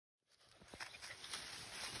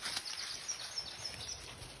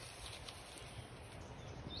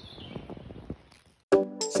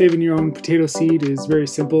Saving your own potato seed is very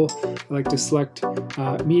simple. I like to select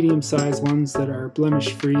medium-sized ones that are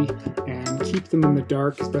blemish-free and keep them in the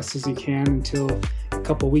dark as best as you can until a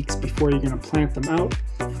couple weeks before you're going to plant them out.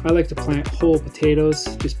 I like to plant whole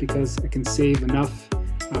potatoes just because I can save enough,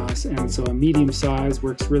 and so a medium size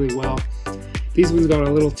works really well. These ones got a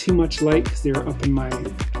little too much light because they were up in my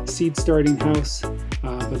seed starting house,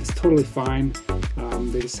 but it's totally fine.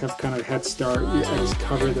 They just have kind of a head start. I just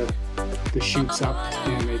cover the shoots up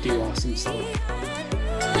and they do awesome stuff.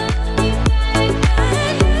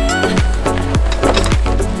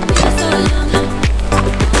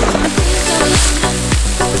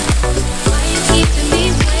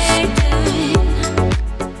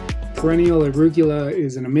 Perennial arugula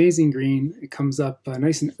is an amazing green. It comes up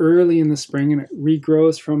nice and early in the spring and it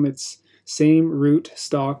regrows from its same root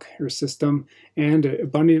stock or system, and it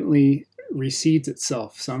abundantly reseeds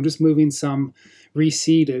itself. So I'm just moving some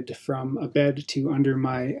reseeded from a bed to under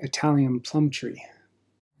my Italian plum tree.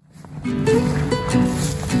 So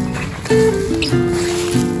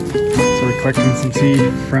we're collecting some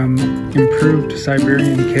seed from improved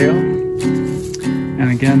Siberian kale.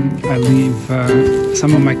 And again, I leave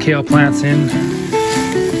some of my kale plants in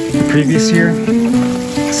the previous year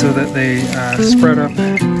so that they spread up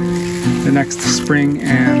the next spring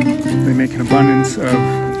and they make an abundance of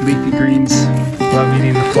leafy greens. Love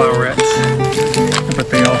eating the flowerets, but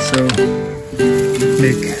they also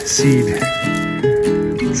make seed.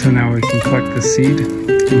 So now we can collect the seed,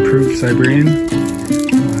 improved Siberian,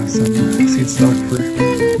 some seed stock for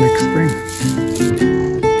next spring.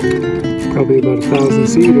 Probably about 1,000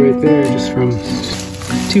 seed right there just from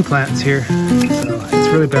 2 plants here. So it's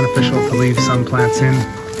really beneficial to leave some plants in.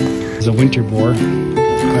 There's a winter boar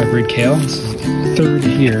hybrid kale. This is the 3rd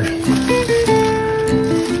here.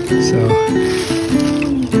 So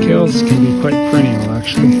kales can be quite perennial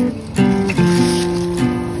actually.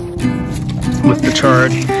 With the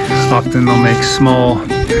chard, often they'll make small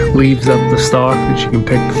leaves of the stalk that you can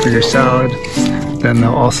pick for your salad. Then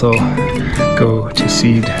they'll also go to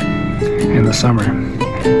seed in the summer.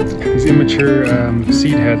 These immature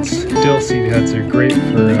seed heads, dill seed heads, are great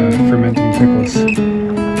for fermenting pickles.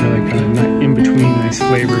 They're like kind of in between, nice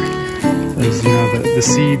flavor. As you know, the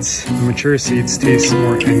seeds, the mature seeds, taste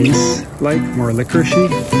more anise-like, more licoricey.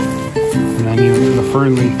 And then the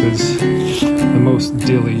fern leaf is the most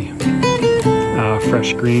dilly,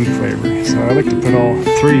 fresh green flavor. So I like to put all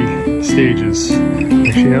 3 stages.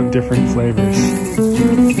 Actually have different flavors.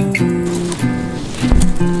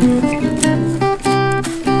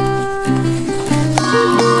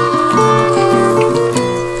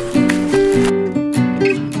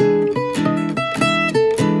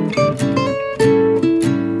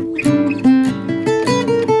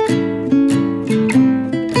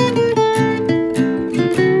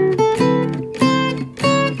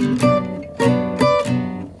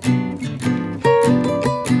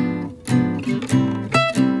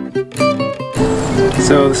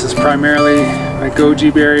 So this is primarily a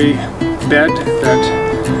Goji Berry bed that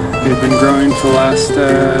they've been growing for the last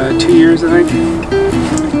 2 years, I think.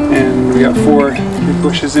 And we got 4 big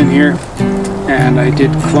bushes in here. And I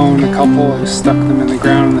did clone a couple. I just stuck them in the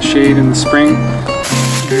ground in the shade in the spring.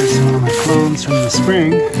 Here's one of my clones from the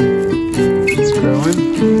spring. It's growing.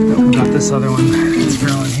 I've got this other one that's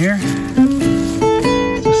growing here.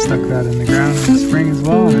 Just stuck that in the ground in the spring as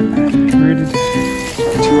well, and it rooted.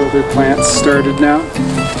 2 other plants started now.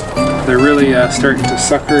 They're really starting to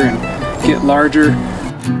sucker and get larger.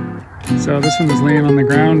 So this one was laying on the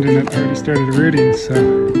ground and it already started rooting, so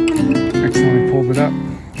I accidentally pulled it up.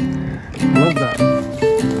 I love that.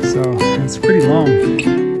 So it's pretty long.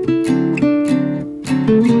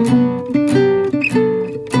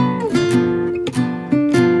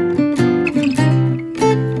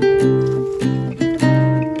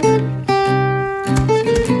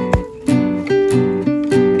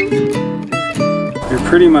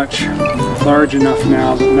 Pretty much large enough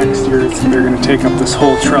now that next year they're going to take up this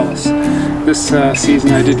whole trellis. This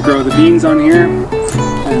season I did grow the beans on here.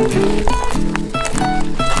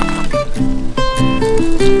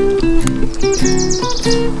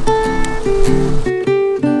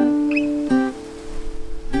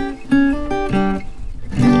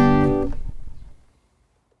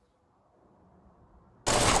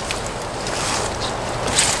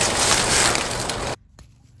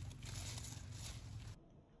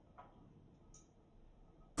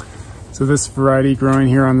 So this variety growing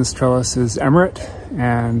here on this trellis is emerit,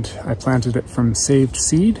 and I planted it from saved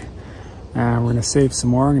seed. We're going to save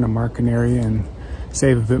some more. I'm going to mark an area and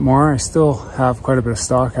save a bit more. I still have quite a bit of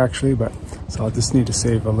stock actually, but so I'll just need to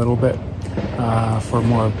save a little bit for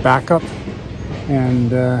more backup.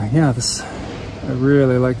 And yeah, this I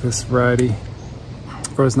really like this variety.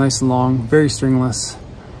 It grows nice and long, very stringless,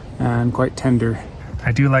 and quite tender.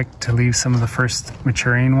 I do like to leave some of the first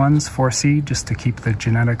maturing ones for seed, just to keep the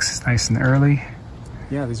genetics nice and early.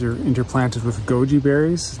 Yeah, these are interplanted with goji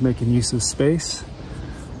berries, making use of space.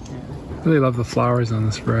 I really love the flowers on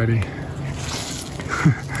this variety.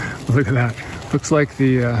 Look at that. Looks like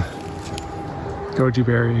the goji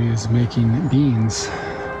berry is making beans.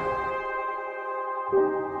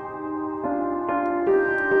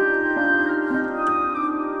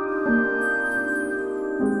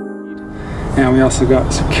 And we also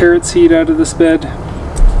got some carrot seed out of this bed,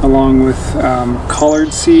 along with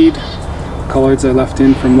collard seed. Collards I left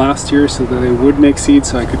in from last year so that they would make seed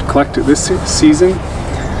so I could collect it this season.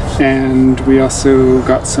 And we also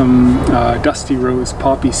got some dusty rose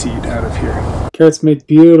poppy seed out of here. Carrots make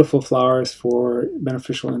beautiful flowers for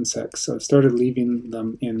beneficial insects, so I've started leaving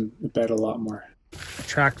them in the bed a lot more.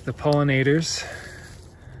 Attract the pollinators.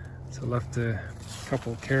 So I left a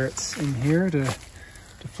couple carrots in here to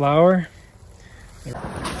flower.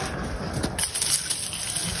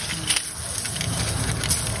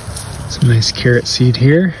 Some nice carrot seed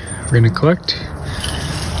here we're going to collect,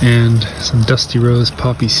 and some dusty rose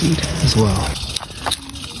poppy seed as well.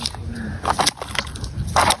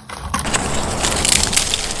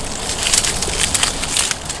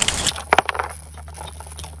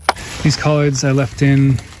 These collards I left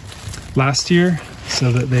in last year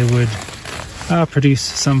so that they would produce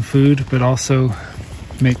some food, but also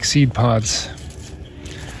make seed pods.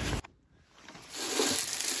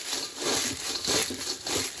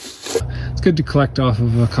 It's good to collect off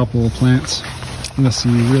of a couple of plants, unless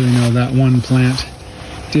you really know that one plant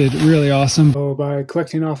did really awesome. So by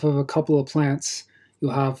collecting off of a couple of plants,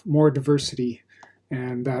 you'll have more diversity,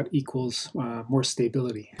 and that equals more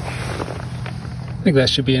stability. I think that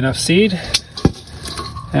should be enough seed.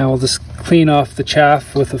 And we'll just clean off the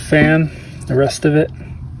chaff with a fan, the rest of it.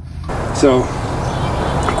 So,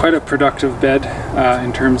 quite a productive bed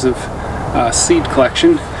in terms of seed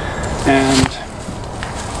collection. And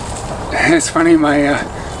it's funny,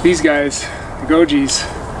 these guys, the gojis,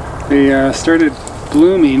 they started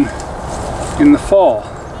blooming in the fall.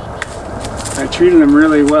 I treated them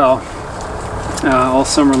really well all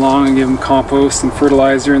summer long and gave them compost and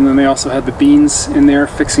fertilizer, and then they also had the beans in there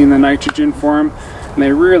fixing the nitrogen for them, and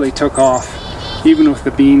they really took off, even with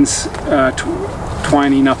the beans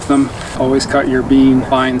twining up them. Always cut your bean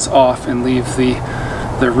vines off and leave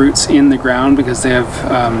the roots in the ground, because they have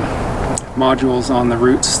modules on the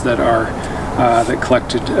roots that are that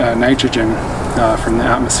collected nitrogen from the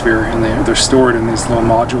atmosphere, and they're stored in these little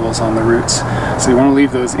modules on the roots. So you want to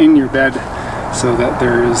leave those in your bed so that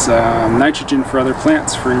there's nitrogen for other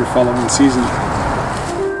plants for your following season.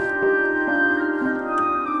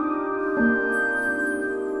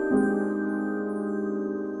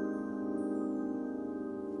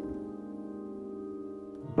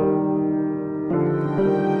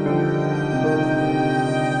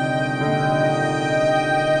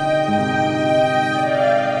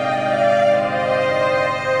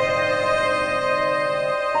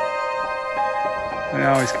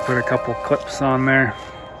 I always put a couple clips on there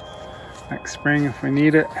next spring if we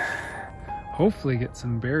need it. Hopefully get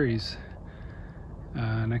some berries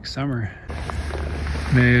next summer.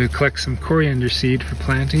 Maybe collect some coriander seed for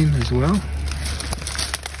planting as well.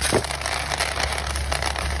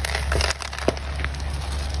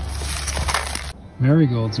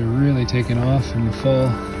 Marigolds are really taking off in the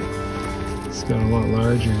fall. It's got a lot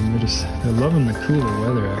larger, and they're loving the cooler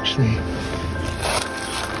weather actually.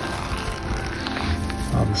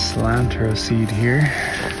 All the cilantro seed here.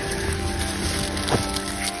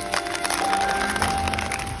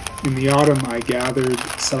 In the autumn, I gathered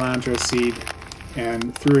cilantro seed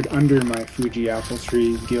and threw it under my Fuji apple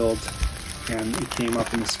tree guild, and it came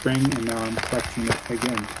up in the spring, and now I'm collecting it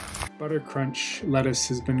again. Butter crunch lettuce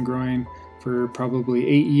has been growing for probably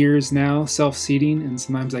 8 years now, self-seeding, and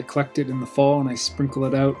sometimes I collect it in the fall and I sprinkle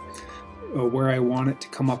it out where I want it to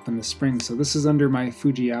come up in the spring. So this is under my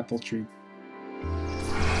Fuji apple tree.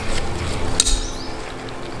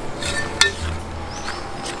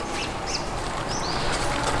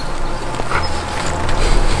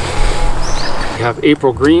 We have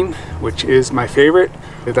April Green, which is my favorite.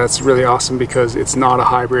 That's really awesome because it's not a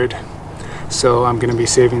hybrid. So I'm going to be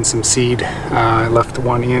saving some seed. I left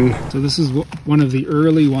one in. So this is one of the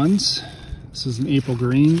early ones. This is an April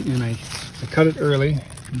Green, and I cut it early.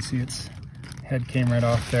 You can see its head came right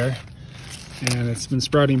off there. And it's been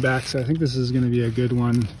sprouting back, so I think this is going to be a good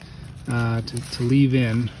one to leave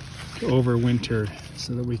in over winter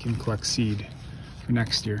so that we can collect seed for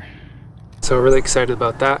next year. So really excited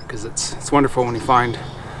about that, because it's wonderful when you find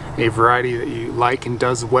a variety that you like and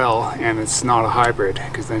does well, and it's not a hybrid,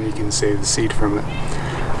 because then you can save the seed from it.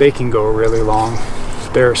 They can go really long.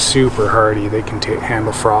 They're super hardy. They can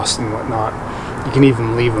handle frost and whatnot. You can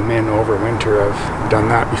even leave them in over winter. I've done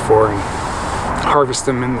that before, and harvest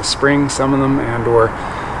them in the spring, some of them, and or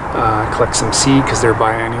collect some seed, because they're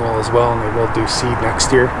biennial as well, and they will do seed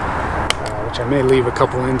next year, which I may leave a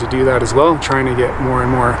couple in to do that as well. I'm trying to get more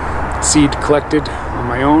and more seed collected on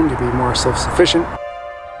my own to be more self-sufficient.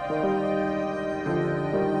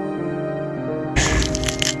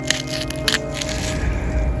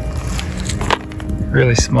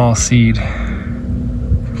 Really small seed,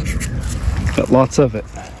 but lots of it.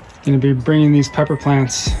 Going to be bringing these pepper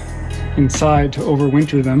plants inside to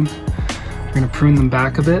overwinter them. We're going to prune them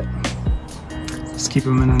back a bit. Just keep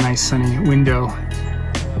them in a nice sunny window.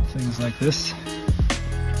 Things like this.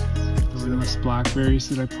 Those blackberries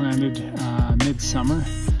that I planted mid-summer,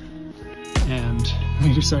 and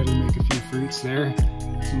we decided to make a few fruits there. I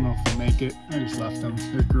don't know if they'll make it. I just left them.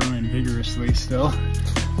 They're growing vigorously still.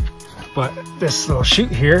 But this little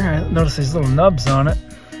shoot here, I noticed these little nubs on it,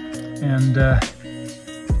 and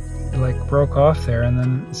it like broke off there, and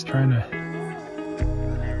then it's trying to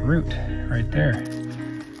root right there.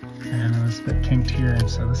 And it was a bit kinked here, and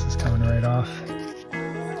so this is coming right off.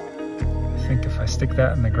 I think if I stick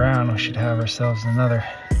that in the ground, we should have ourselves another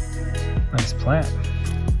nice plant.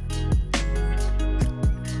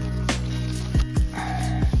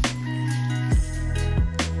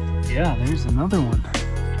 Yeah, there's another one.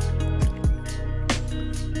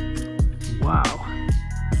 Wow.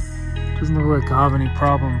 Doesn't look like I have any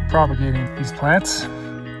problem propagating these plants. I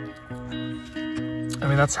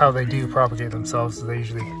mean, that's how they do propagate themselves. They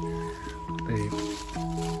usually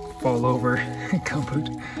fall over and come out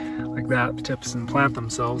like that, the tips, and plant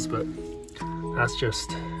themselves, but that's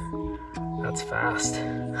fast.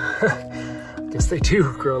 I guess they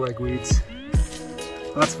do grow like weeds.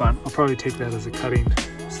 Well, that's fun. I'll probably take that as a cutting,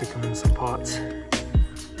 stick them in some pots.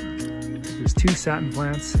 There's 2 satin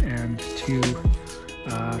plants and 2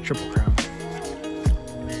 triple crown.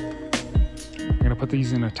 I'm gonna put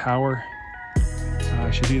these in a tower. I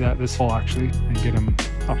should do that this fall actually, and get them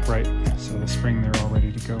upright, so the spring they're all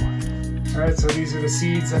ready to go. All right, so these are the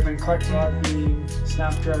seeds I've been collecting: the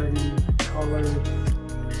snapdragon, colored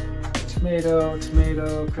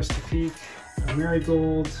tomato, crystal peak,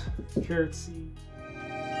 marigold, carrot seed.